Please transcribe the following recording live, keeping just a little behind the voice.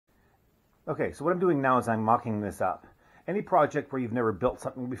Okay, so what I'm doing now is I'm mocking this up. Any project where you've never built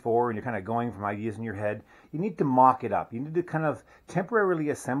something before and you're kind of going from ideas in your head, you need to mock it up. You need to kind of temporarily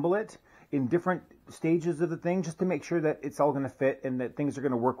assemble it in different stages of the thing just to make sure that it's all going to fit and that things are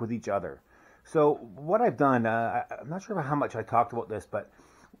going to work with each other. So what I've done, I'm not sure how much I talked about this, but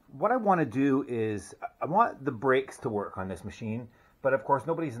what I want to do is I want the brakes to work on this machine, but of course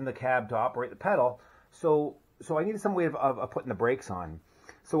nobody's in the cab to operate the pedal, so I needed some way of putting the brakes on.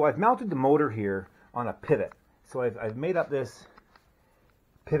 So I've mounted the motor here on a pivot. So I've made up this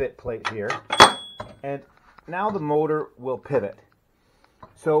pivot plate here, and now the motor will pivot.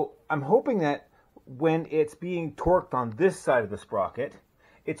 So I'm hoping that when it's being torqued on this side of the sprocket,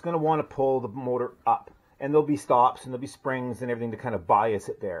 it's going to want to pull the motor up. And there'll be stops and there'll be springs and everything to kind of bias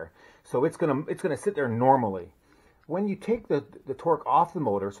it there. So it's going to sit there normally. When you take the torque off the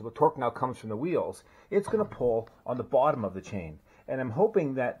motor, so the torque now comes from the wheels, it's going to pull on the bottom of the chain. And I'm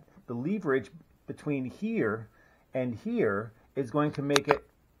hoping that the leverage between here and here is going to make it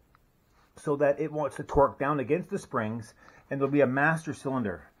so that it wants to torque down against the springs, and there'll be a master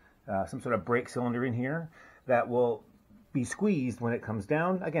cylinder, some sort of brake cylinder in here that will be squeezed when it comes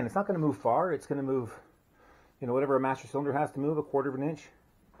down. Again, it's not going to move far. It's going to move, you know, whatever a master cylinder has to move, a quarter of an inch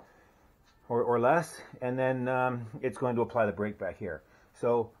or less, and then it's going to apply the brake back here.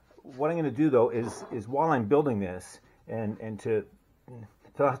 So what I'm going to do though is while I'm building this, and to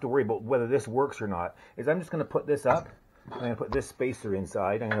not have to worry about whether this works or not, is I'm just going to put this up. I'm going to put this spacer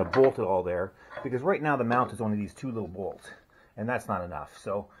inside. I'm going to bolt it all there, because right now the mount is only these two little bolts, and that's not enough.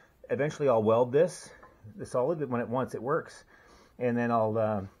 So eventually I'll weld the solid once it works, and then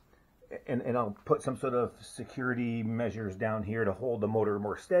I'll put some sort of security measures down here to hold the motor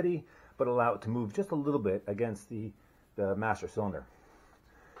more steady, but allow it to move just a little bit against the master cylinder.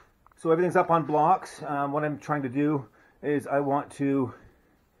 So everything's up on blocks. What I'm trying to do is I want to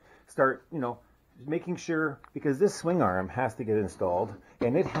start, making sure, because this swing arm has to get installed,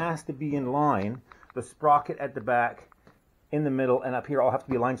 and it has to be in line, the sprocket at the back, in the middle, and up here all have to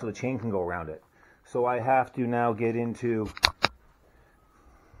be aligned so the chain can go around it. So I have to now get into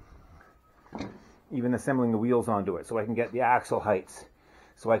even assembling the wheels onto it, so I can get the axle heights,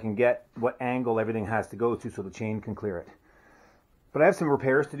 so I can get what angle everything has to go to so the chain can clear it. But I have some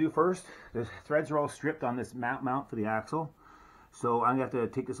repairs to do first. The threads are all stripped on this mount for the axle. So I'm going to have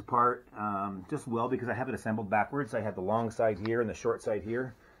to take this apart just well, because I have it assembled backwards. I have the long side here and the short side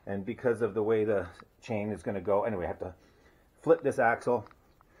here. And because of the way the chain is going to go, anyway, I have to flip this axle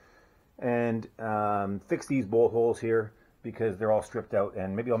and fix these bolt holes here, because they're all stripped out.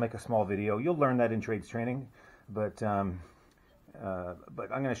 And maybe I'll make a small video. You'll learn that in trades training. But I'm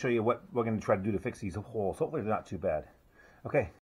going to show you what we're going to try to do to fix these holes. Hopefully they're not too bad. Okay.